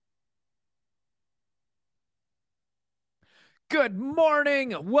Good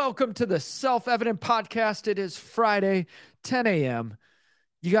morning. Welcome to the Self-Evident Podcast. It is Friday, 10 a.m.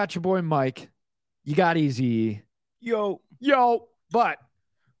 You got your boy Mike. You got Easy. Yo. But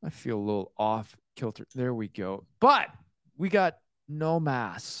I feel a little off kilter. There we go. But we got no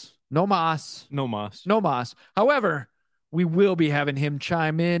Mass. However, we will be having him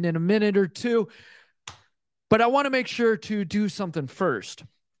chime in a minute or two. But I want to make sure to do something first.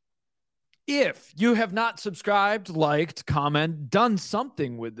 If you have not subscribed, liked, comment, done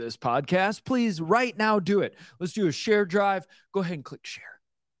something with this podcast, please right now do it. Let's do a share drive. Go ahead and click share.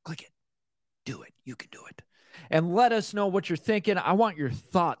 Click it. Do it. You can do it. And let us know what you're thinking. I want your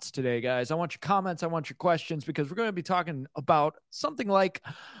thoughts today, guys. I want your comments. I want your questions, because we're going to be talking about something like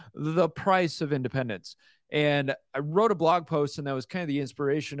the price of independence. And I wrote a blog post, and that was kind of the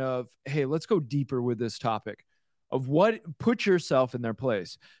inspiration of, hey, let's go deeper with this topic. Of what, put yourself in their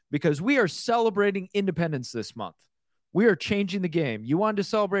place, because we are celebrating independence this month. We are changing the game. You wanted to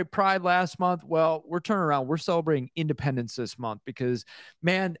celebrate Pride last month. Well, we're turning around. We're celebrating independence this month because,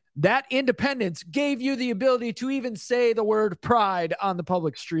 man, that independence gave you the ability to even say the word pride on the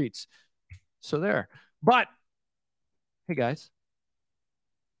public streets. So there. But, hey, guys.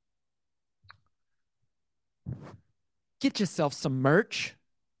 Get yourself some merch.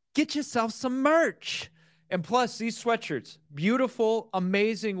 And plus, these sweatshirts, beautiful,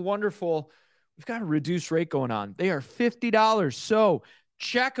 amazing, wonderful. We've got a reduced rate going on. They are $50. So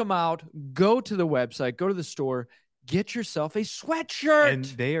check them out. Go to the website. Go to the store. Get yourself a sweatshirt. And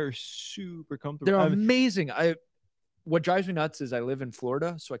they are super comfortable. They're amazing. What drives me nuts is I live in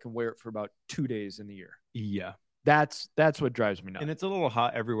Florida, so I can wear it for about 2 days in the year. Yeah. That's what drives me nuts. And it's a little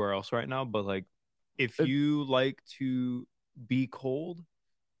hot everywhere else right now. But, like, if you like to be cold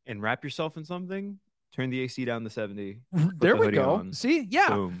and wrap yourself in something, turn the AC down to 70. There we go. On. See? Yeah.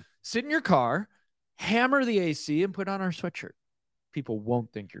 Boom. Sit in your car, hammer the AC, and put on our sweatshirt. People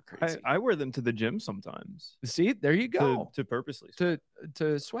won't think you're crazy. I wear them to the gym sometimes. See? There you go. To purposely sweat.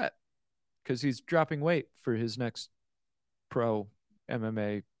 To sweat. Because he's dropping weight for his next pro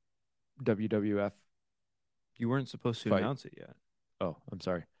MMA WWF. You weren't supposed to fight. Announce it yet. Oh, I'm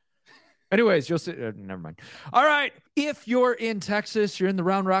sorry. Anyways, you'll see. Never mind. All right. If you're in Texas, you're in the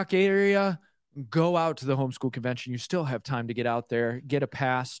Round Rock area, go out to the homeschool convention. You still have time to get out there, get a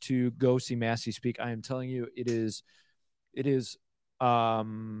pass to go see Massey speak. I am telling you, it is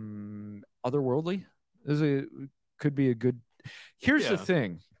otherworldly. Could be a good. Here's the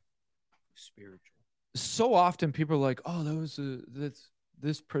thing. Spiritual. So often people are like, "Oh,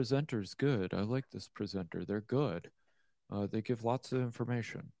 this presenter's good. I like this presenter. They're good. They give lots of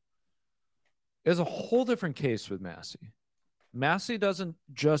information." It's a whole different case with Massey. Massey doesn't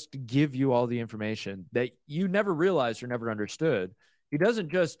just give you all the information that you never realized or never understood. He doesn't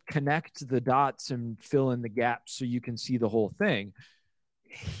just connect the dots and fill in the gaps so you can see the whole thing.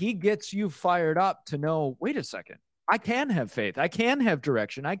 He gets you fired up to know, wait a second, I can have faith. I can have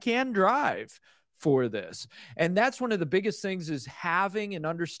direction. I can drive for this. And that's one of the biggest things, is having an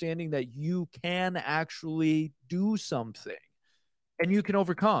understanding that you can actually do something and you can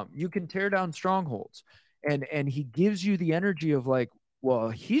overcome. You can tear down strongholds. And he gives you the energy of like,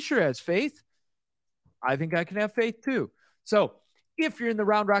 well, he sure has faith. I think I can have faith too. So if you're in the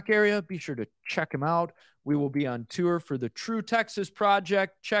Round Rock area, be sure to check him out. We will be on tour for the True Texas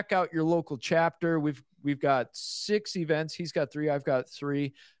Project. Check out your local chapter. We've got 6 events. He's got 3. I've got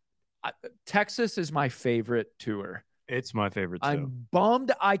 3. Texas is my favorite tour. It's my favorite too. I'm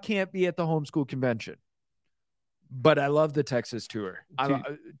bummed I can't be at the homeschool convention, but I love the Texas tour.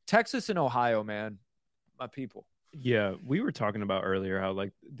 Texas and Ohio, man. My people. Yeah, we were talking about earlier how,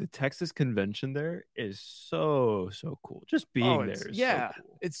 like, the Texas convention there is so cool. Just being there is so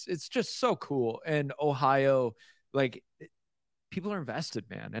cool. It's just so cool. And Ohio, like, people are invested,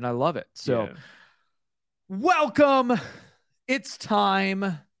 man, and I love it. So Welcome. It's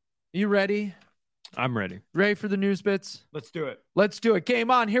time. You ready? I'm ready. Ready for the news bits? Let's do it.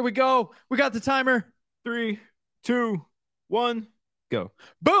 Game on. Here we go. We got the timer. 3, 2, 1. Go.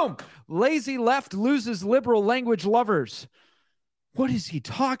 Boom. Lazy left loses liberal language lovers. What is he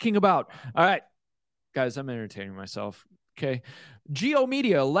talking about? All right, guys, I'm entertaining myself. Okay. Geo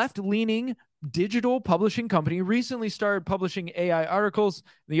Media, left-leaning digital publishing company, recently started publishing AI articles.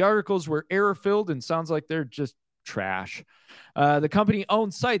 The articles were error-filled and sounds like they're just trash. The company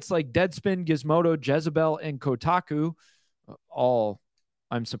owns sites like Deadspin, Gizmodo, Jezebel, and Kotaku. All,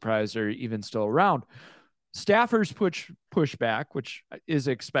 I'm surprised, are even still around. Staffers push back, which is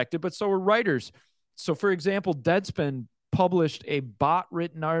expected, but so are writers. So, for example, Deadspin published a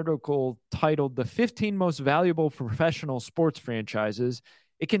bot-written article titled "The 15 Most Valuable Professional Sports Franchises."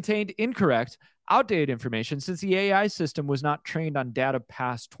 It contained incorrect, outdated information since the AI system was not trained on data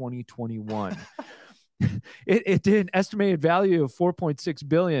past 2021. It did an estimated value of 4.6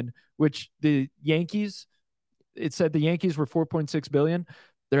 billion, which the Yankees, it said the Yankees were 4.6 billion.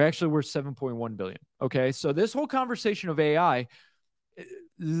 They're actually worth 7.1 billion. Okay. So this whole conversation of AI,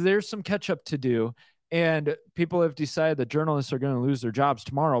 there's some catch up to do. And people have decided that journalists are going to lose their jobs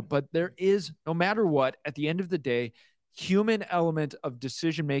tomorrow. But there is, no matter what, at the end of the day, human element of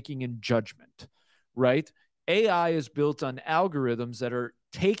decision making and judgment, right? AI is built on algorithms that are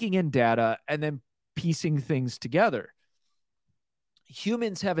taking in data and then piecing things together.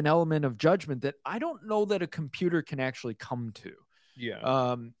 Humans have an element of judgment that I don't know that a computer can actually come to.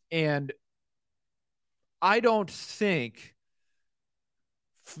 Yeah. And I don't think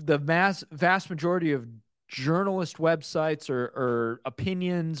the vast majority of journalist websites or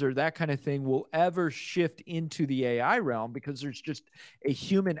opinions or that kind of thing will ever shift into the AI realm because there's just a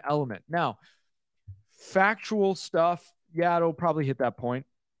human element. Now, factual stuff, yeah, it'll probably hit that point.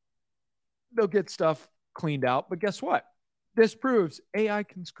 They'll get stuff cleaned out, but guess what? This proves AI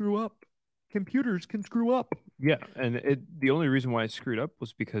can screw up. Computers can screw up. Yeah, and the only reason why it screwed up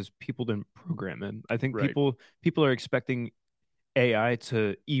was because people didn't program it. I think Right. people are expecting AI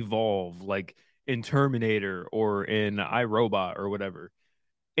to evolve like in Terminator or in iRobot or whatever.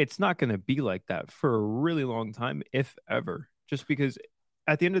 It's not going to be like that for a really long time, if ever. Just because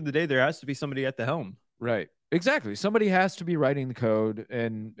at the end of the day, there has to be somebody at the helm. Right. Exactly. Somebody has to be writing the code,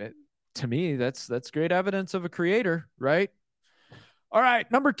 and to me, that's great evidence of a creator, right? All right,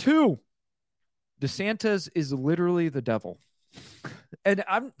 number 2. DeSantis is literally the devil. And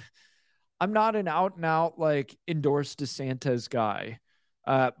I'm not an out and out like endorse DeSantis guy.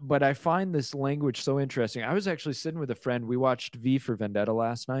 But I find this language so interesting. I was actually sitting with a friend. We watched V for Vendetta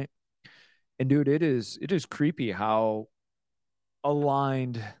last night. And dude, it is creepy how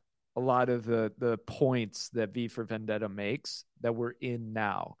aligned a lot of the points that V for Vendetta makes that we're in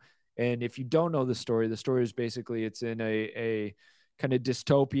now. And if you don't know the story is basically it's in a kind of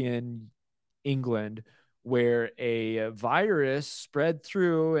dystopian England where a virus spread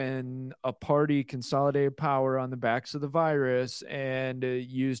through and a party consolidated power on the backs of the virus and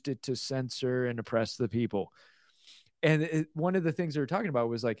used it to censor and oppress the people. And one of the things they were talking about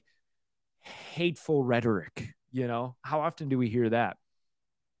was like hateful rhetoric. You know, how often do we hear that?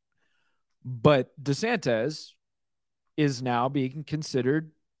 But DeSantis is now being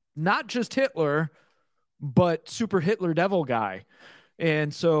considered not just Hitler, but super Hitler devil guy.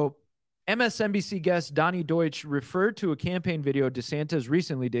 And so MSNBC guest Donnie Deutsch referred to a campaign video DeSantis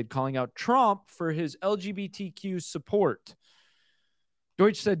recently did calling out Trump for his LGBTQ support.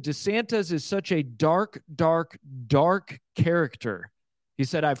 Deutsch said DeSantis is such a dark, dark, dark character. He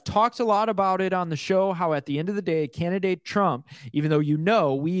said, I've talked a lot about it on the show, how at the end of the day, candidate Trump, even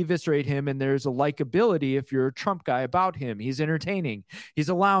though we eviscerate him and there's a likability if you're a Trump guy about him. He's entertaining. He's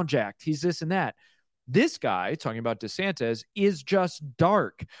a lounge act. He's this and that. This guy, talking about DeSantis, is just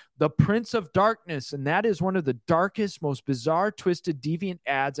dark, the Prince of Darkness. And that is one of the darkest, most bizarre, twisted, deviant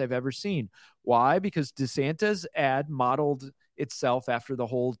ads I've ever seen. Why? Because DeSantis' ad modeled itself after the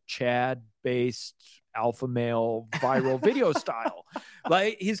whole Chad-based alpha male viral video style.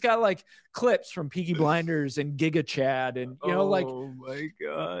 Like he's got like clips from Peaky Blinders and Giga Chad and, Oh my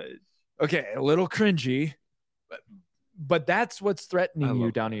gosh. Okay, a little cringy, but that's what's threatening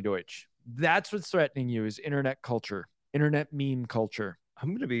you, Donnie Deutsch. That's what's threatening you is internet culture, internet meme culture. I'm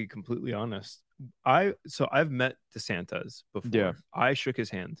going to be completely honest. I've met DeSantis before. Yeah. I shook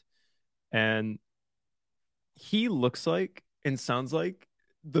his hand and he looks like and sounds like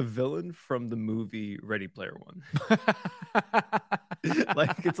the villain from the movie Ready Player One.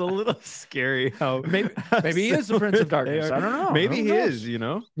 Like it's a little scary how maybe he is the Prince of Darkness. I don't know. Maybe he is,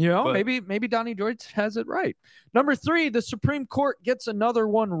 but maybe Donnie Deutsch has it right. Number 3, the Supreme Court gets another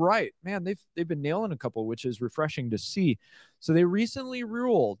one right. Man, they've been nailing a couple, which is refreshing to see. So they recently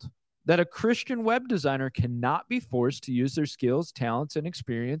ruled that a Christian web designer cannot be forced to use their skills, talents, and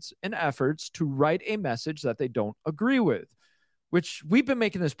experience and efforts to write a message that they don't agree with. Which we've been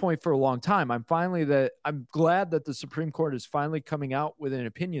making this point for a long time. I'm glad that the Supreme Court is finally coming out with an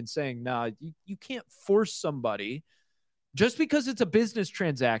opinion saying, nah, you can't force somebody. Just because it's a business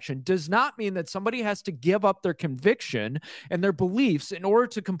transaction does not mean that somebody has to give up their conviction and their beliefs in order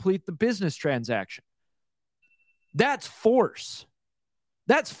to complete the business transaction. That's force.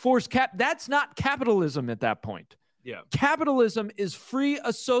 That's force. That's not capitalism at that point. Yeah. Capitalism is free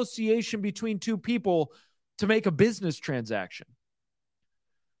association between two people to make a business transaction.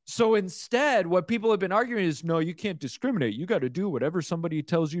 So instead, what people have been arguing is, no, you can't discriminate. You got to do whatever somebody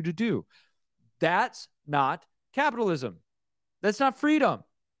tells you to do. That's not capitalism. That's not freedom.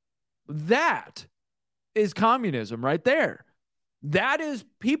 That is communism right there. That is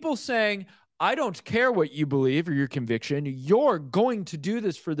people saying, I don't care what you believe or your conviction. You're going to do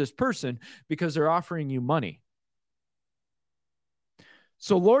this for this person because they're offering you money.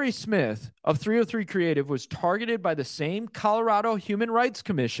 So Lori Smith of 303 Creative was targeted by the same Colorado Human Rights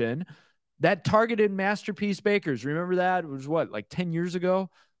Commission that targeted Masterpiece Bakers. Remember that? It was what, like 10 years ago?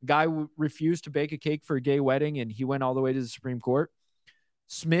 Guy refused to bake a cake for a gay wedding, and he went all the way to the Supreme Court.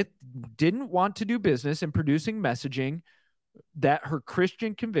 Smith didn't want to do business in producing messaging that her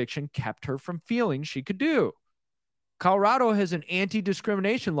Christian conviction kept her from feeling she could do. Colorado has an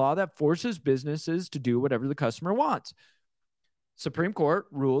anti-discrimination law that forces businesses to do whatever the customer wants. Supreme Court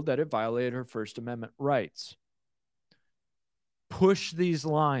ruled that it violated her First Amendment rights. Push these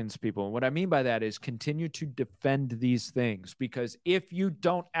lines, people. And what I mean by that is continue to defend these things, because if you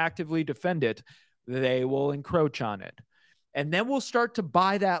don't actively defend it, they will encroach on it. And then we'll start to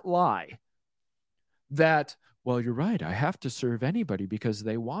buy that lie that, well, you're right, I have to serve anybody because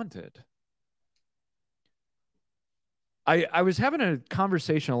they want it. I was having a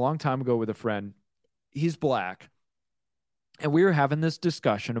conversation a long time ago with a friend. He's black. And we were having this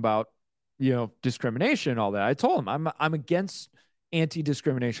discussion about, discrimination and all that. I told him I'm against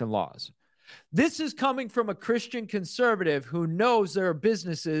anti-discrimination laws. This is coming from a Christian conservative who knows there are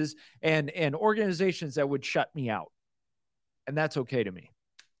businesses and organizations that would shut me out. And that's okay to me.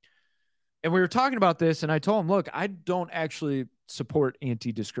 And we were talking about this, and I told him, look, I don't actually support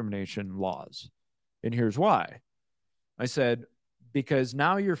anti-discrimination laws. And here's why. I said, because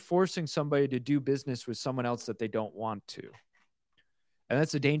now you're forcing somebody to do business with someone else that they don't want to. And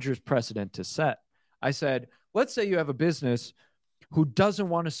that's a dangerous precedent to set. I said, let's say you have a business who doesn't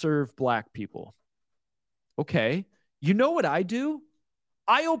want to serve black people. Okay. You know what I do?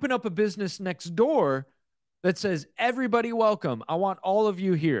 I open up a business next door that says, everybody welcome. I want all of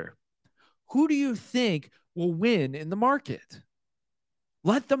you here. Who do you think will win in the market?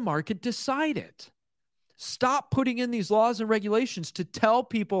 Let the market decide it. Stop putting in these laws and regulations to tell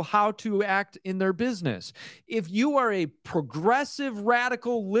people how to act in their business. If you are a progressive,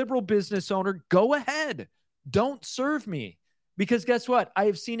 radical, liberal business owner, go ahead. Don't serve me. Because guess what? I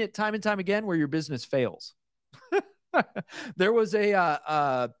have seen it time and time again where your business fails. There was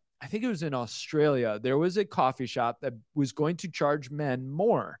I think it was in Australia, there was a coffee shop that was going to charge men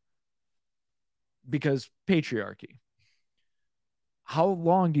more because patriarchy. How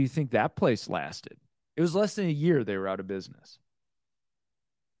long do you think that place lasted? It was less than a year they were out of business.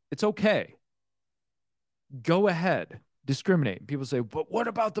 It's okay. Go ahead. Discriminate. People say, but what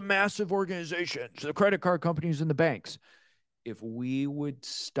about the massive organizations, the credit card companies and the banks? If we would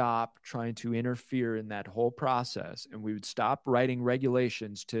stop trying to interfere in that whole process and we would stop writing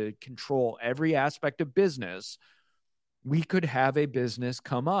regulations to control every aspect of business, we could have a business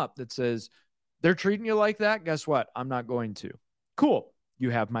come up that says, they're treating you like that? Guess what? I'm not going to. Cool. You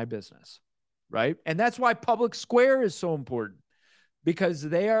have my business. Right? And that's why Public Square is so important, because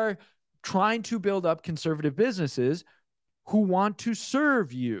they are trying to build up conservative businesses who want to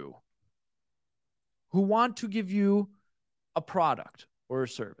serve you, who want to give you a product or a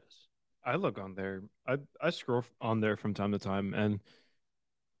service. I look on there. I scroll on there from time to time, and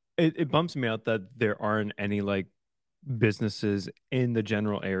it bumps me out that there aren't any like businesses in the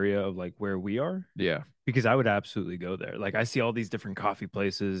general area of like where we are. Yeah. Because I would absolutely go there. Like I see all these different coffee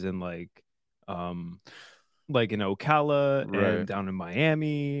places and like in Ocala and down in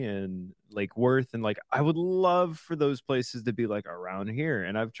Miami and Lake Worth, and like I would love for those places to be like around here.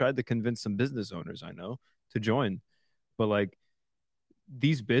 And I've tried to convince some business owners I know to join, but like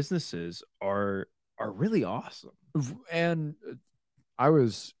these businesses are really awesome. And I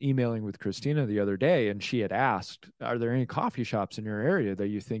was emailing with Christina the other day, and she had asked, are there any coffee shops in your area that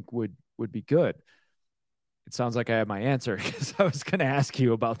you think would be good? It sounds like I have my answer, because I was going to ask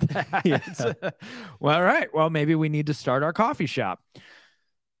you about that. Yeah. Well, all right. Well, maybe we need to start our coffee shop.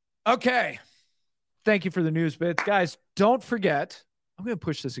 Okay. Thank you for the news bits. Guys, don't forget, I'm going to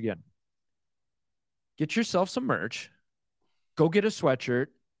push this again. Get yourself some merch. Go get a sweatshirt.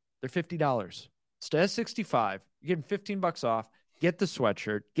 They're $50. Instead of $65, you're getting $15 off. Get the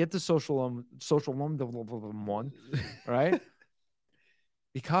sweatshirt. Get the social one, right?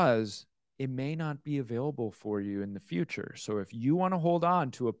 Because it may not be available for you in the future. So if you want to hold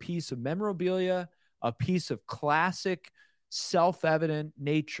on to a piece of memorabilia, a piece of classic, self-evident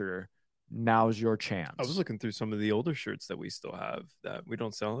nature, now's your chance. I was looking through some of the older shirts that we still have that we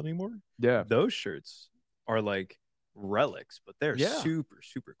don't sell anymore. Yeah. Those shirts are like relics, but they're super,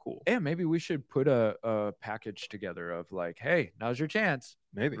 super cool. Yeah, maybe we should put a package together of like, hey, now's your chance.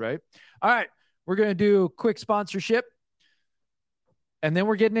 Maybe. Right? All right. We're going to do a quick sponsorship. And then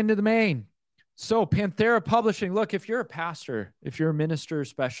we're getting into the main. So Panthera Publishing, look, if you're a pastor, if you're a minister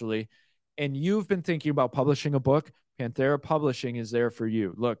especially, and you've been thinking about publishing a book, Panthera Publishing is there for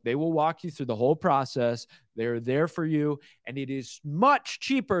you. Look, they will walk you through the whole process. They're there for you, and it is much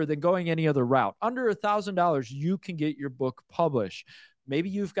cheaper than going any other route. Under $1,000, you can get your book published. Maybe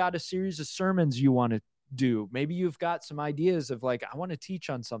you've got a series of sermons you want to do. Maybe you've got some ideas of like, I want to teach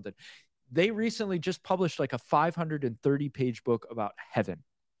on something. They recently just published like a 530-page book about heaven.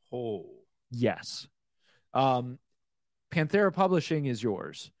 Oh, yes. Panthera Publishing is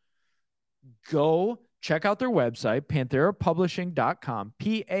yours. Go check out their website, pantherapublishing.com,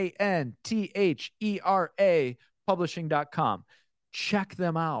 Panthera publishing.com. Check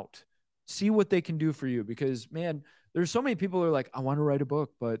them out. See what they can do for you, because, man, there's so many people who are like, I want to write a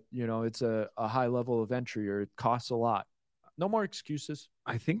book, but, you know, it's a high level of entry or it costs a lot. No more excuses.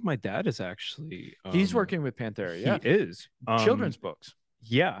 I think my dad is actually... he's working with Panthera, yeah. He is. Children's books.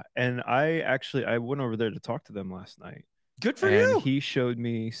 Yeah, and I went over there to talk to them last night. Good for you. He showed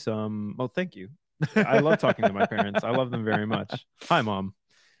me some... Well, thank you. I love talking to my parents. I love them very much. Hi, Mom.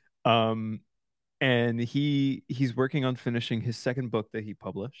 And he's working on finishing his second book that he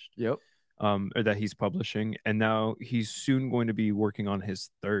published. Yep. Or that he's publishing, and now he's soon going to be working on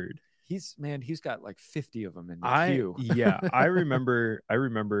his third. He's got like 50 of them in the queue. Yeah, I remember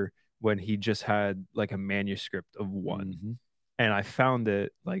when he just had like a manuscript of one, mm-hmm. and I found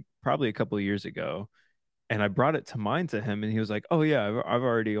it like probably a couple of years ago, and I brought it to mind to him, and he was like, "Oh yeah, I've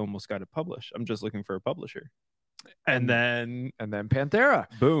already almost got it published. I'm just looking for a publisher." And then Panthera,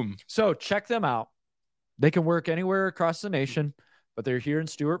 boom. So check them out. They can work anywhere across the nation, but they're here in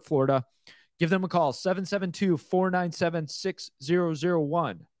Stuart, Florida. Give them a call,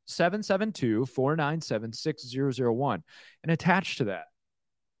 772-497-6001. 772-497-6001. And attached to that,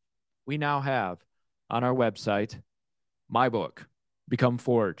 we now have on our website my book, Become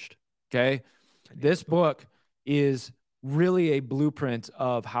Forged. Okay. This book is really a blueprint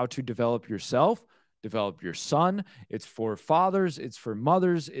of how to develop yourself, develop your son. It's for fathers, it's for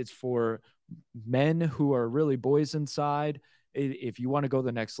mothers, it's for men who are really boys inside. If you want to go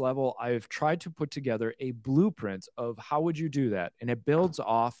the next level, I've tried to put together a blueprint of how would you do that. And it builds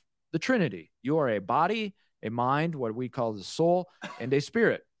off the Trinity. You are a body, a mind, what we call the soul, and a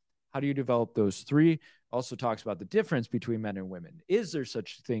spirit. How do you develop those three? Also talks about the difference between men and women. Is there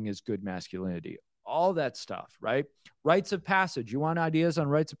such a thing as good masculinity? All that stuff, right? Rites of passage. You want ideas on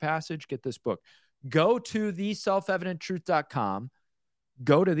rites of passage? Get this book. Go to theselfevidenttruth.com.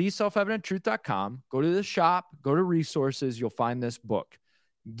 Go to theselfevidenttruth.com, go to the shop, go to resources. You'll find this book.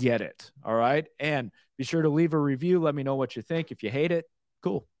 Get it. All right. And be sure to leave a review. Let me know what you think. If you hate it,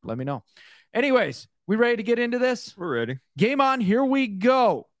 cool. Let me know. Anyways, we ready to get into this? We're ready. Game on. Here we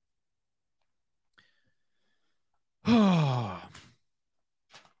go.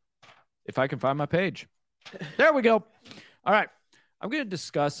 If I can find my page. There we go. All right. I'm going to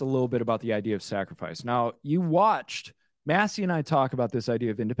discuss a little bit about the idea of sacrifice. Now, you watched Massey and I talk about this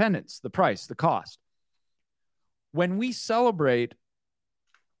idea of independence, the price, the cost. When we celebrate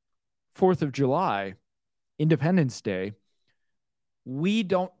 4th of July, Independence Day, we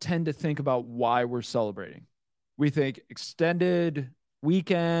don't tend to think about why we're celebrating. We think extended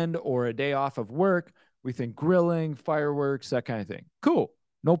weekend or a day off of work. We think grilling, fireworks, that kind of thing. Cool.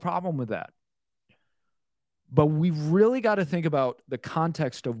 No problem with that. But we've really got to think about the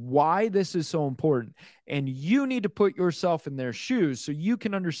context of why this is so important. And you need to put yourself in their shoes so you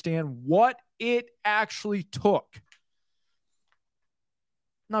can understand what it actually took.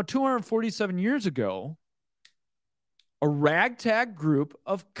 Now, 247 years ago, a ragtag group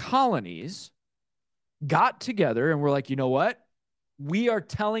of colonies got together and were like, you know what? We are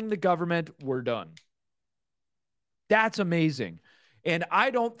telling the government we're done. That's amazing. And I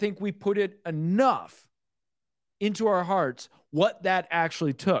don't think we put it enough into our hearts what that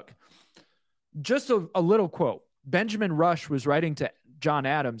actually took. Just a little quote. Benjamin Rush was writing to John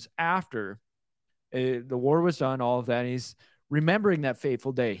Adams after the war was done, all of that. And he's remembering that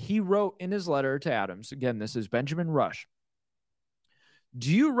fateful day. He wrote in his letter to Adams, again, this is Benjamin Rush.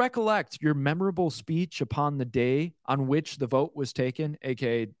 Do you recollect your memorable speech upon the day on which the vote was taken,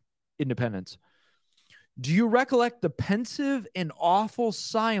 aka independence? Do you recollect the pensive and awful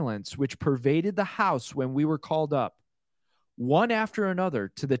silence which pervaded the house when we were called up, one after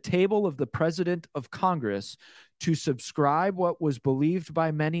another, to the table of the President of Congress to subscribe what was believed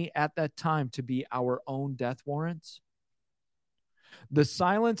by many at that time to be our own death warrants? The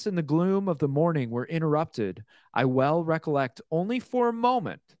silence and the gloom of the morning were interrupted, I well recollect, only for a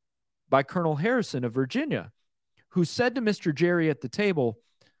moment, by Colonel Harrison of Virginia, who said to Mr. Gerry at the table,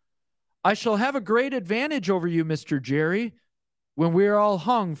 I shall have a great advantage over you, Mr. Gerry. when we are all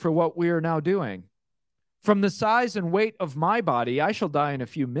hung for what we are now doing. From the size and weight of my body, I shall die in a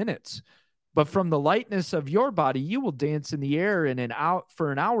few minutes. But from the lightness of your body, you will dance in the air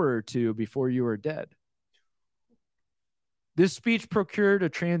for an hour or two before you are dead. This speech procured a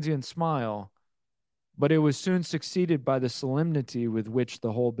transient smile, but it was soon succeeded by the solemnity with which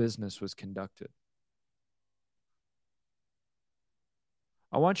the whole business was conducted.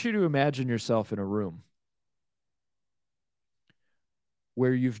 I want you to imagine yourself in a room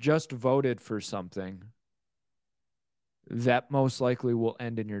where you've just voted for something that most likely will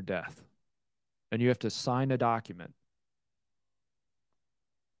end in your death, and you have to sign a document.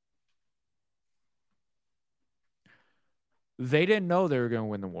 They didn't know they were going to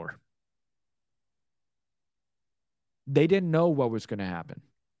win the war. They didn't know what was going to happen.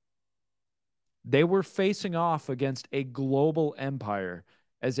 They were facing off against a global empire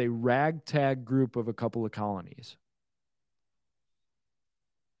as a ragtag group of a couple of colonies.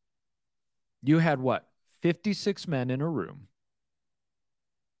 You had what? 56 men in a room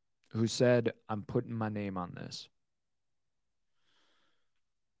who said, I'm putting my name on this.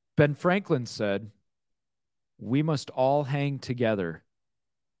 Ben Franklin said, we must all hang together,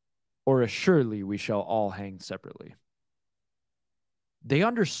 or assuredly we shall all hang separately. They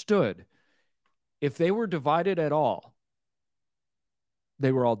understood if they were divided at all,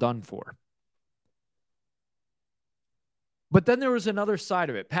 they were all done for. But then there was another side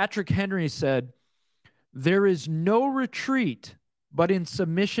of it. Patrick Henry said, there is no retreat but in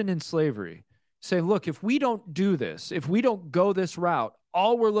submission and slavery. Say, look, if we don't do this, if we don't go this route,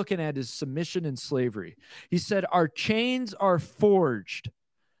 all we're looking at is submission and slavery. He said, our chains are forged.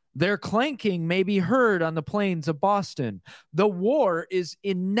 Their clanking may be heard on the plains of Boston. The war is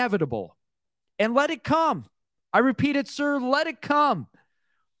inevitable. And let it come. I repeat it, sir, let it come.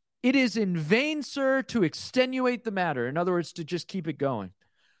 It is in vain, sir, to extenuate the matter. In other words, to just keep it going.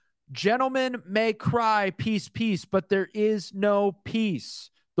 Gentlemen may cry, peace, peace, but there is no peace.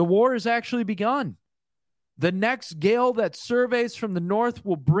 The war has actually begun. The next gale that surveys from the north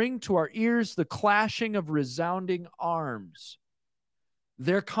will bring to our ears the clashing of resounding arms.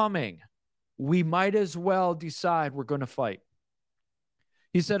 They're coming. We might as well decide we're going to fight.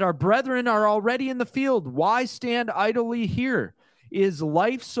 He said, our brethren are already in the field. Why stand idly here? Is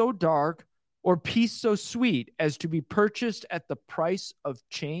life so dark or peace so sweet as to be purchased at the price of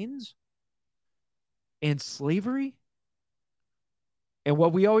chains and slavery? And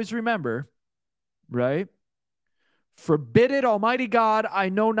what we always remember, right? Forbid it, Almighty God, I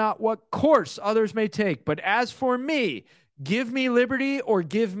know not what course others may take, but as for me, give me liberty or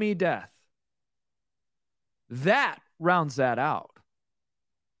give me death. That rounds that out.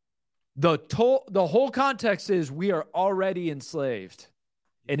 The whole context is we are already enslaved,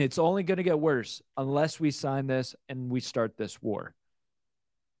 and it's only going to get worse unless we sign this and we start this war.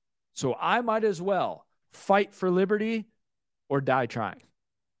 So I might as well fight for liberty or die trying.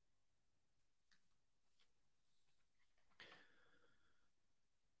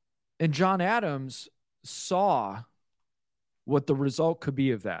 And John Adams saw what the result could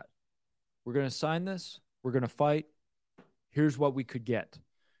be of that. We're going to sign this. We're going to fight. Here's what we could get.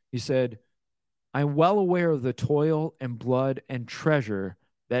 He said, I'm well aware of the toil and blood and treasure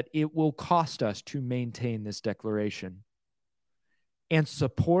that it will cost us to maintain this declaration and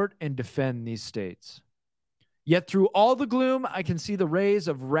support and defend these states. Yet through all the gloom, I can see the rays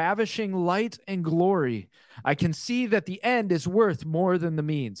of ravishing light and glory. I can see that the end is worth more than the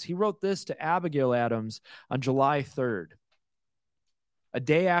means. He wrote this to Abigail Adams on July 3rd, a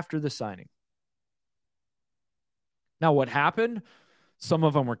day after the signing. Now, what happened? Some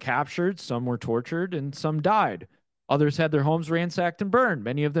of them were captured, some were tortured, and some died. Others had their homes ransacked and burned.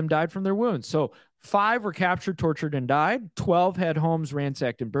 Many of them died from their wounds. So 5 were captured, tortured, and died. 12 had homes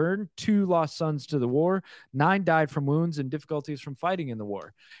ransacked and burned. 2 lost sons to the war. 9 died from wounds and difficulties from fighting in the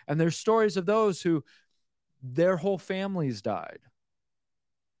war. And there's stories of those who their whole families died.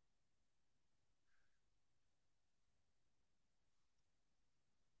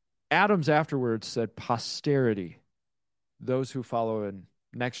 Adams afterwards said, posterity, those who follow in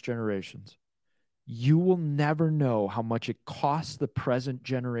next generations, you will never know how much it costs the present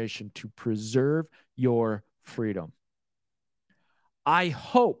generation to preserve your freedom. I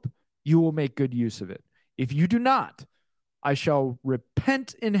hope you will make good use of it. If you do not, I shall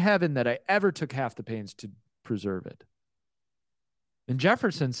repent in heaven that I ever took half the pains to preserve it. And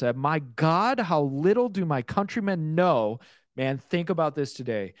Jefferson said, my God, how little do my countrymen know. Man, think about this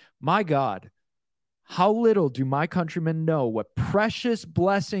today. My God, how little do my countrymen know what precious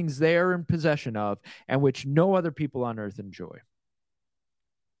blessings they are in possession of and which no other people on earth enjoy.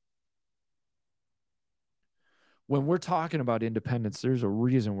 when we're talking about independence, there's a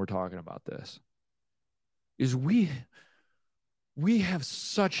reason we're talking about this. Is we have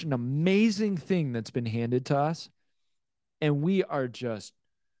such an amazing thing that's been handed to us, and we are just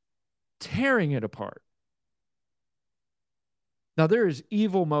tearing it apart. Now, there is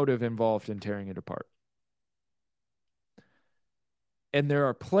evil motive involved in tearing it apart. And there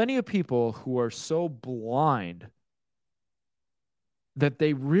are plenty of people who are so blind that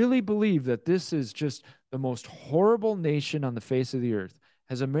they really believe that this is just the most horrible nation on the face of the earth.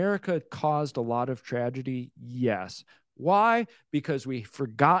 Has America caused a lot of tragedy? Yes. Why? Because we've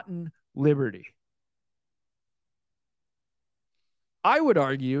forgotten liberty. I would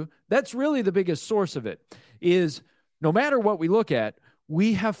argue that's really the biggest source of it, is no matter what we look at,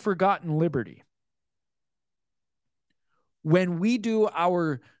 we have forgotten liberty. When we do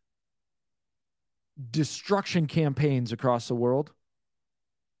our destruction campaigns across the world,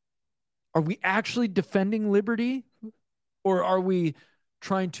 are we actually defending liberty, or are we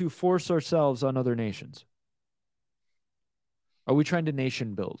trying to force ourselves on other nations? Are we trying to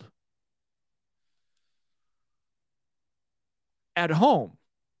nation build? At home,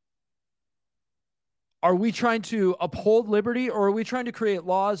 are we trying to uphold liberty, or are we trying to create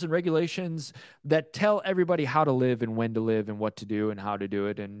laws and regulations that tell everybody how to live and when to live and what to do and how to do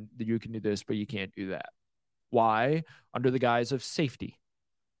it, and you can do this, but you can't do that? Why? Under the guise of safety,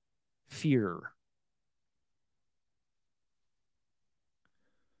 fear.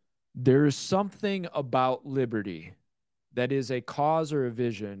 There is something about liberty that is a cause or a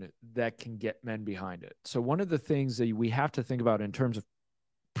vision that can get men behind it. So one of the things that we have to think about in terms of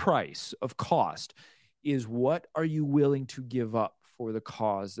price, of cost, is what are you willing to give up for the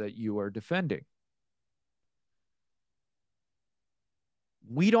cause that you are defending?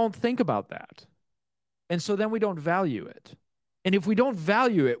 We don't think about that. And so then we don't value it. And if we don't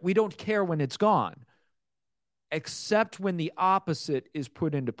value it, we don't care when it's gone. Except when the opposite is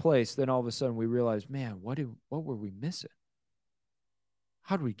put into place, then all of a sudden we realize, man, what were we missing?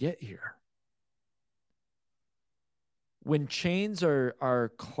 How did we get here? When chains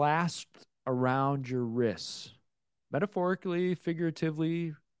are clasped around your wrists, metaphorically,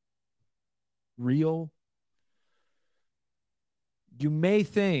 figuratively, real, you may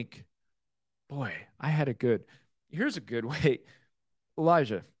think, boy, I had it good. Here's a good way.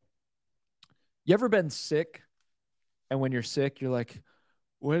 Elijah, you ever been sick? And when you're sick, you're like,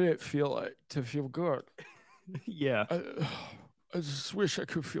 what did it feel like to feel good? Yeah. I just wish I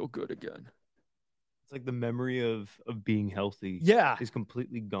could feel good again. It's like the memory of being healthy is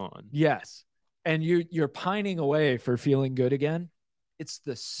completely gone. Yes. And you're pining away for feeling good again. It's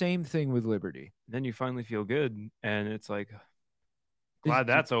the same thing with liberty. And then you finally feel good, and it's like, glad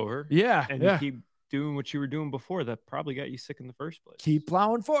that's over. Yeah. And you keep doing what you were doing before that probably got you sick in the first place. Keep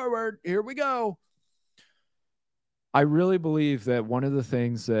plowing forward. Here we go. I really believe that one of the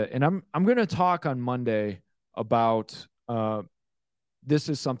things that, and I'm going to talk on Monday about, this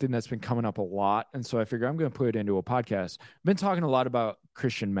is something that's been coming up a lot. And so I figure I'm going to put it into a podcast. I've been talking a lot about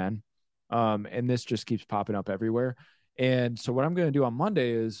Christian men. And this just keeps popping up everywhere. And so what I'm going to do on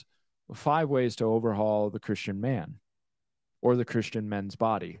Monday is 5 ways to overhaul the Christian man or the Christian men's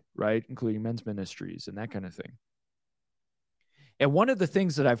body, right? Including men's ministries and that kind of thing. And one of the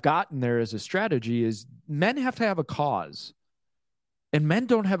things that I've gotten there as a strategy is men have to have a cause, and men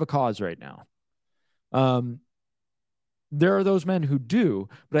don't have a cause right now. There are those men who do,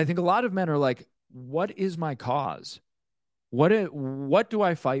 but I think a lot of men are like, what is my cause? What do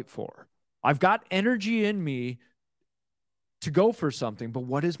I fight for? I've got energy in me to go for something, but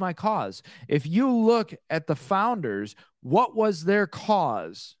what is my cause? If you look at the founders, what was their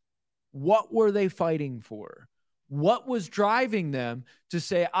cause? What were they fighting for? What was driving them to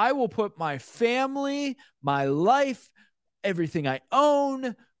say, I will put my family, my life, everything I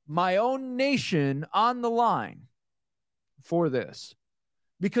own, my own nation on the line for this?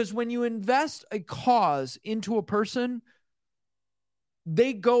 Because when you invest a cause into a person,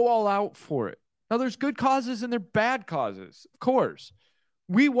 they go all out for it. Now, there's good causes and there's bad causes, of course.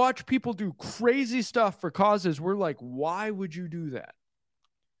 We watch people do crazy stuff for causes. We're like, why would you do that?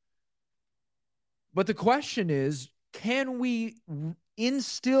 But the question is, can we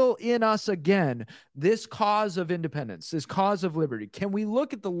instill in us again this cause of independence, this cause of liberty? Can we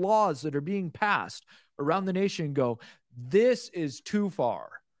look at the laws that are being passed around the nation and go, this is too far.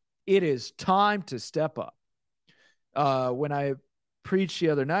 It is time to step up. When I preached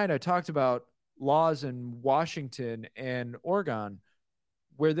the other night, I talked about laws in Washington and Oregon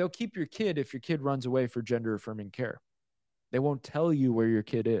where they'll keep your kid if your kid runs away for gender affirming care. They won't tell you where your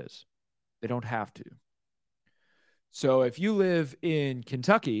kid is. They don't have to. So if you live in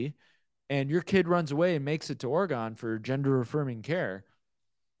Kentucky and your kid runs away and makes it to Oregon for gender affirming care,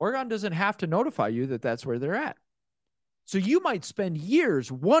 Oregon doesn't have to notify you that that's where they're at. So you might spend years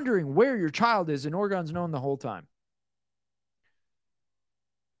wondering where your child is, and Oregon's known the whole time.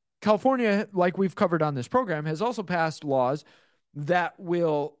 California, like we've covered on this program, has also passed laws that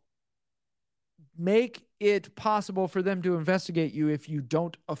will make it possible for them to investigate you if you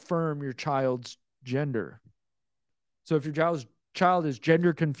don't affirm your child's gender. So if your child is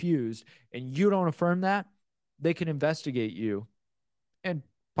gender confused and you don't affirm that, they can investigate you and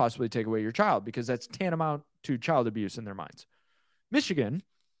possibly take away your child, because that's tantamount to child abuse in their minds. Michigan,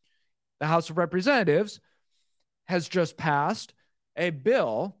 the House of Representatives, has just passed a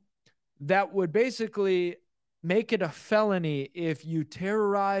bill that would basically make it a felony if you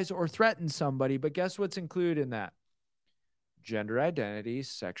terrorize or threaten somebody. But guess what's included in that? Gender identity,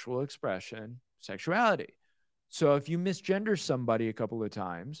 sexual expression, sexuality. So if you misgender somebody a couple of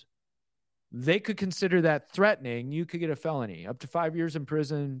times, they could consider that threatening. You could get a felony, up to 5 years in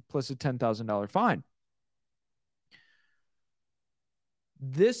prison plus a $10,000 fine.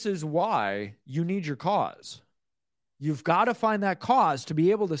 This is why you need your cause. You've got to find that cause to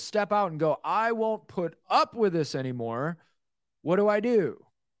be able to step out and go, I won't put up with this anymore. What do I do?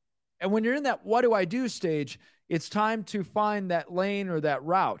 And when you're in that what do I do stage, it's time to find that lane or that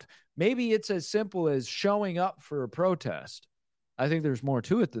route. Maybe it's as simple as showing up for a protest. I think there's more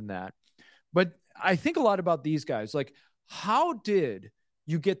to it than that. But I think a lot about these guys. Like, how did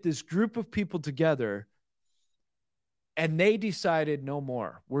you get this group of people together and they decided no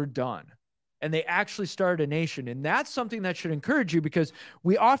more, we're done? And they actually started a nation. And that's something that should encourage you, because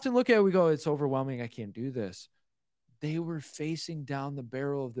we often look at it, we go, it's overwhelming, I can't do this. They were facing down the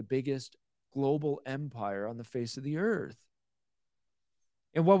barrel of the biggest global empire on the face of the earth.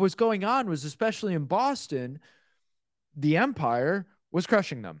 And what was going on was, especially in Boston, the empire was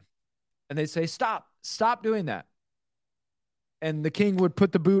crushing them. And they'd say, stop doing that. And the king would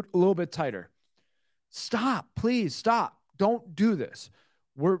put the boot a little bit tighter. Stop, please, stop. Don't do this.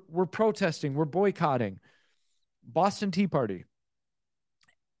 We're protesting. We're boycotting. Boston Tea Party.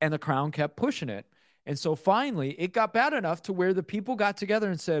 And the crown kept pushing it. And so finally, it got bad enough to where the people got together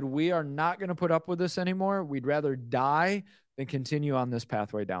and said, we are not going to put up with this anymore. We'd rather die than continue on this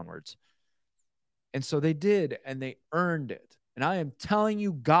pathway downwards. And so they did, and they earned it. And I am telling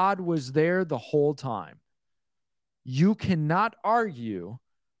you, God was there the whole time. You cannot argue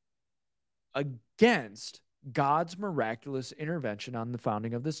against God's miraculous intervention on the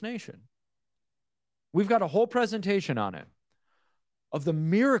founding of this nation. We've got a whole presentation on it, of the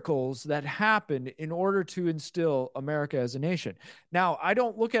miracles that happened in order to instill America as a nation. Now, I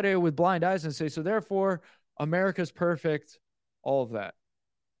don't look at it with blind eyes and say, so therefore, America's perfect, all of that.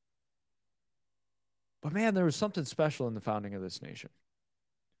 But man, there was something special in the founding of this nation.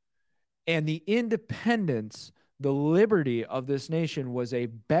 And the independence, the liberty of this nation was a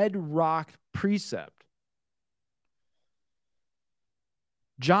bedrock precept.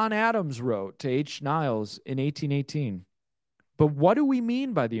 John Adams wrote to H. Niles in 1818, but what do we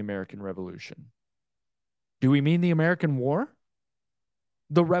mean by the American Revolution? Do we mean the American War?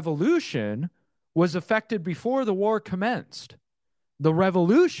 The Revolution was effected before the war commenced. The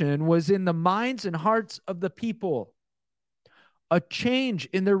revolution was in the minds and hearts of the people. A change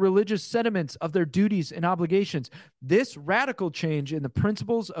in their religious sentiments of their duties and obligations. This radical change in the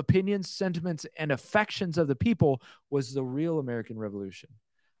principles, opinions, sentiments, and affections of the people was the real American Revolution.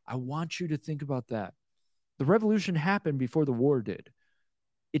 I want you to think about that. The revolution happened before the war did.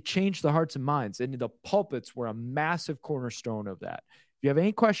 It changed the hearts and minds, and the pulpits were a massive cornerstone of that. If you have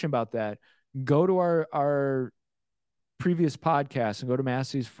any question about that, go to our previous podcast and go to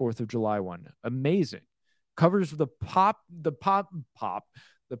Massey's 4th of July one. Amazing. Covers the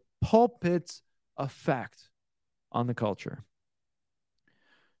pulpit's effect on the culture.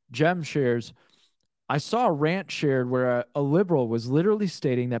 Jem shares, I saw a rant shared where a liberal was literally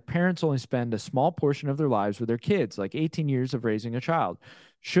stating that parents only spend a small portion of their lives with their kids, like 18 years of raising a child.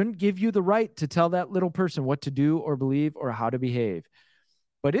 Shouldn't give you the right to tell that little person what to do or believe or how to behave.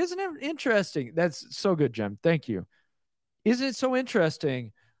 But isn't it interesting? That's so good, Jem. Thank you. Isn't it so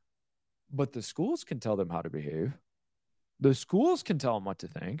interesting? But the schools can tell them how to behave. The schools can tell them what to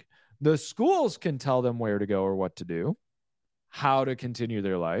think. The schools can tell them where to go or what to do, how to continue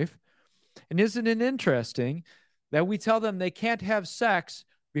their life. And isn't it interesting that we tell them they can't have sex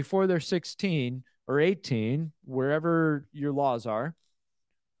before they're 16 or 18, wherever your laws are,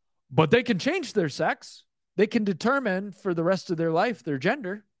 but they can change their sex. They can determine for the rest of their life their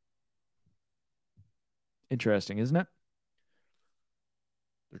gender. Interesting, isn't it?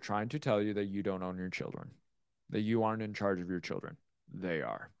 They're trying to tell you that you don't own your children, that you aren't in charge of your children. They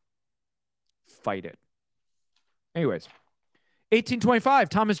are. fight it. Anyways, 1825,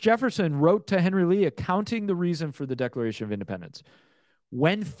 Thomas Jefferson wrote to Henry Lee accounting the reason for the Declaration of Independence.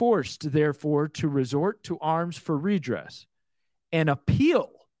 When forced, therefore, to resort to arms for redress, an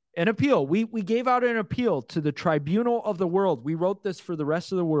appeal, we gave out an appeal to the tribunal of the world. We wrote this for the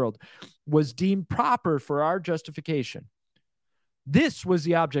rest of the world, was deemed proper for our justification. This was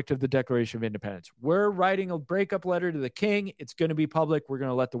the object of the Declaration of Independence. We're writing a breakup letter to the king. It's going to be public. We're going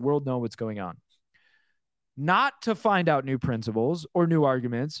to let the world know what's going on. Not to find out new principles or new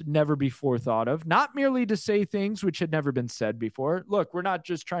arguments never before thought of, not merely to say things which had never been said before. Look, we're not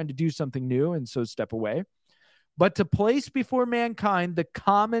just trying to do something new and so step away, but to place before mankind the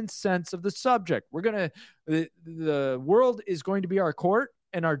common sense of the subject. The world is going to be our court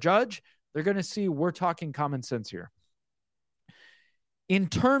and our judge. They're going to see we're talking common sense here. In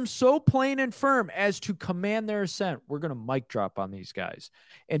terms so plain and firm as to command their assent, we're going to mic drop on these guys,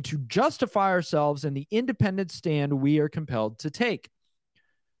 and to justify ourselves in the independent stand we are compelled to take.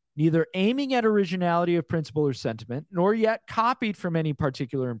 Neither aiming at originality of principle or sentiment, nor yet copied from any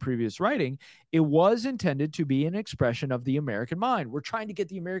particular and previous writing, it was intended to be an expression of the American mind. We're trying to get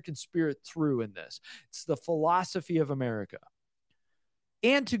the American spirit through in this. It's the philosophy of America.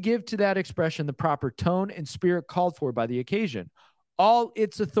 And to give to that expression the proper tone and spirit called for by the occasion. All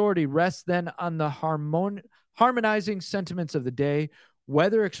its authority rests then on the harmonizing sentiments of the day,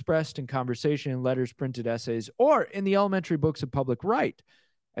 whether expressed in conversation, in letters, printed essays, or in the elementary books of public right,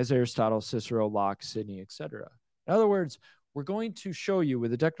 as Aristotle, Cicero, Locke, Sidney, etc. In other words, we're going to show you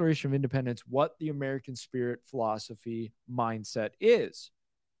with the Declaration of Independence what the American spirit, philosophy, mindset is.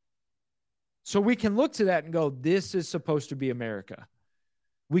 So we can look to that and go, this is supposed to be America.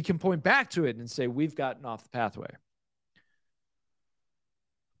 We can point back to it and say, we've gotten off the pathway.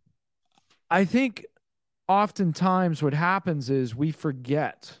 I think oftentimes what happens is we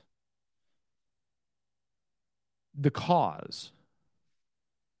forget the cause,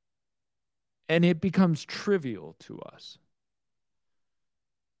 and it becomes trivial to us.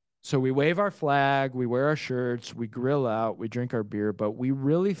 So we wave our flag, we wear our shirts, we grill out, we drink our beer, but we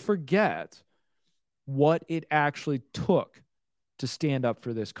really forget what it actually took to stand up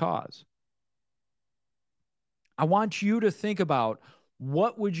for this cause. I want you to think about,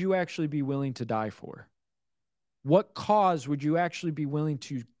 what would you actually be willing to die for? What cause would you actually be willing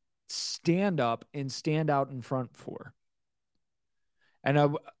to stand up and stand out in front for?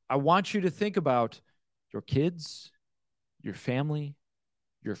 And I want you to think about your kids, your family,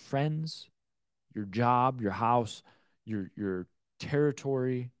 your friends, your job, your house, your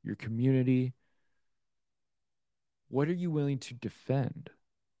territory, your community. What are you willing to defend?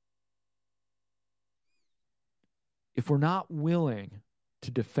 If we're not willing to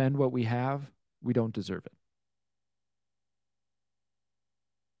defend what we have, we don't deserve it.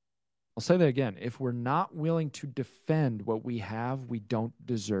 I'll say that again. If we're not willing to defend what we have, we don't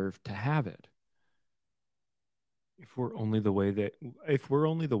deserve to have it. If we're only the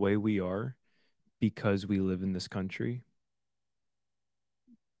way we are because we live in this country,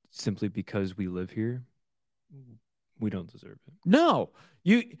 simply because we live here, we don't deserve it. No,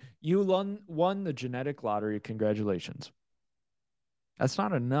 you won the genetic lottery. Congratulations. That's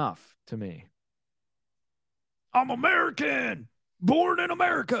not enough to me. I'm American, born in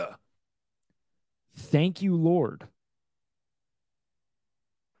America. Thank you, Lord.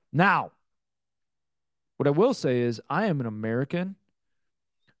 Now, what I will say is I am an American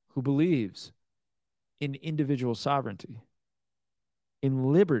who believes in individual sovereignty,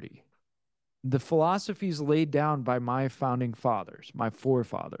 in liberty, the philosophies laid down by my founding fathers, my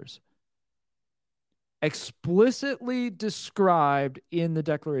forefathers, explicitly described in the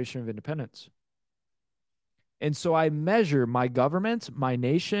Declaration of Independence. And so I measure my government, my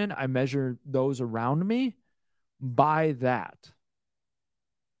nation, I measure those around me by that.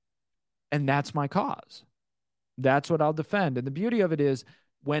 And that's my cause. That's what I'll defend. And the beauty of it is,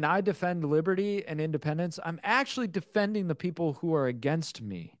 when I defend liberty and independence, I'm actually defending the people who are against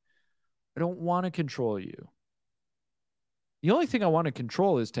me. I don't want to control you. The only thing I want to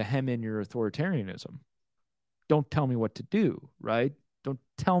control is to hem in your authoritarianism. Don't tell me what to do, right? Don't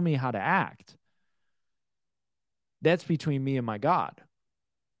tell me how to act. That's between me and my God.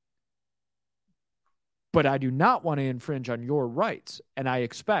 But I do not want to infringe on your rights, and I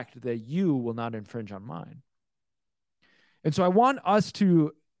expect that you will not infringe on mine. And so I want us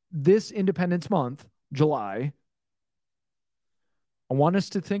to, this Independence Month, July, I want us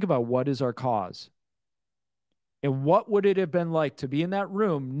to think about what is our cause. And what would it have been like to be in that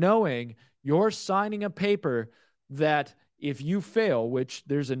room knowing you're signing a paper that if you fail, which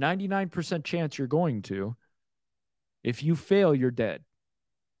there's a 99% chance you're going to, if you fail, you're dead.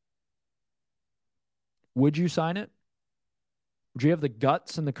 Would you sign it? Do you have the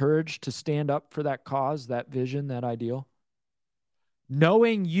guts and the courage to stand up for that cause, that vision, that ideal?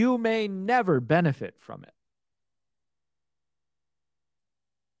 Knowing you may never benefit from it.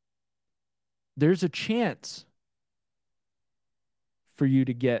 There's a chance for you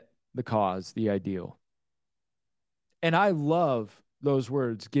to get the cause, the ideal. And I love those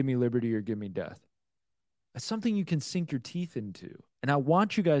words, give me liberty or give me death. That's something you can sink your teeth into. And I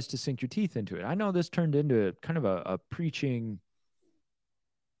want you guys to sink your teeth into it. I know this turned into kind of a preaching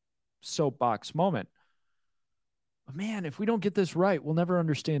soapbox moment. But man, if we don't get this right, we'll never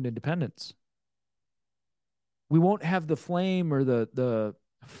understand independence. We won't have the flame or the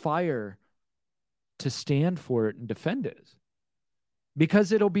fire to stand for it and defend it,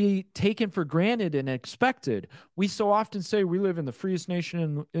 because it'll be taken for granted and expected. We so often say we live in the freest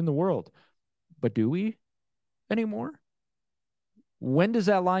nation in the world, but do we anymore? When does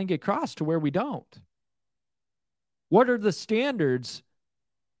that line get crossed to where we don't? What are the standards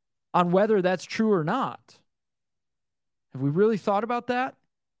on whether that's true or not? Have we really thought about that?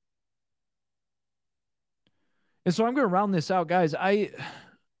 And so I'm going to round this out, guys.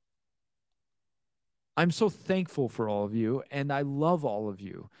 I'm so thankful for all of you, and I love all of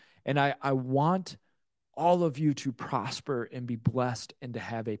you. And I want all of you to prosper and be blessed and to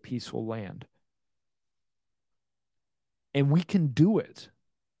have a peaceful land. And we can do it.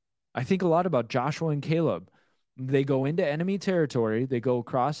 I think a lot about Joshua and Caleb. They go into enemy territory. They go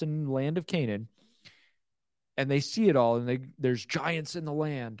across in the land of Canaan, and they see it all, and there's giants in the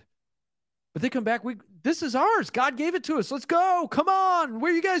land. But they come back, this is ours. God gave it to us. Let's go. Come on.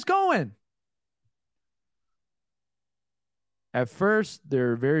 Where are you guys going? At first,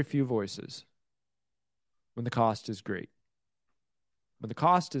 there are very few voices when the cost is great. When the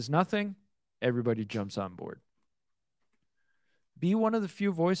cost is nothing, everybody jumps on board. Be one of the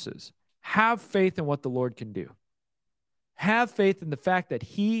few voices. Have faith in what the Lord can do. Have faith in the fact that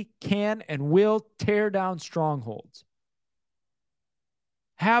he can and will tear down strongholds.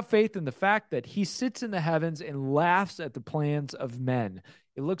 Have faith in the fact that he sits in the heavens and laughs at the plans of men.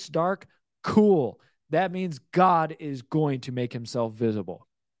 It looks dark, cool. That means God is going to make himself visible.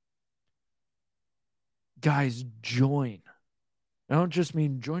 Guys, join. I don't just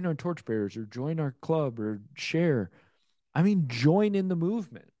mean join our torchbearers or join our club or share. I mean join in the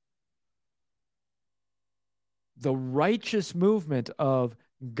movement. The righteous movement of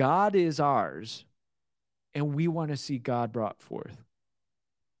God is ours, and we want to see God brought forth.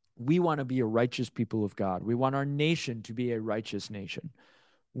 We want to be a righteous people of God. We want our nation to be a righteous nation.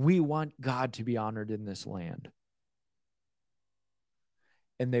 We want God to be honored in this land.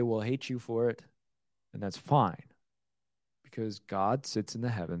 And they will hate you for it, and that's fine, because God sits in the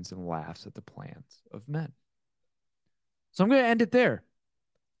heavens and laughs at the plans of men. So I'm going to end it there.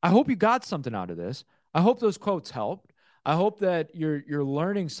 I hope you got something out of this. I hope those quotes helped. I hope that you're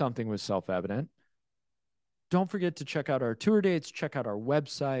learning something was self-evident. Don't forget to check out our tour dates, check out our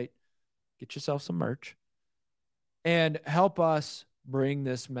website, get yourself some merch, and help us bring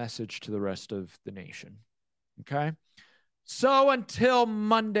this message to the rest of the nation. Okay? So until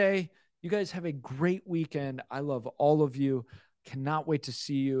Monday, you guys have a great weekend. I love all of you. Cannot wait to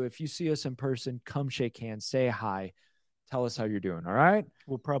see you. If you see us in person, come shake hands, say hi, tell us how you're doing. All right?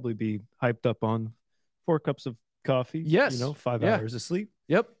 We'll probably be hyped up on 4 cups of coffee. Yes. 5 hours of sleep.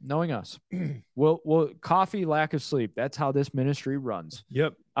 Yep. Knowing us. Well, coffee, lack of sleep. That's how this ministry runs.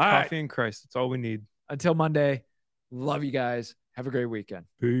 Yep. All Coffee right. and Christ. That's all we need. Until Monday, love you guys. Have a great weekend.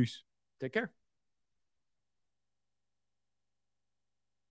 Peace. Take care.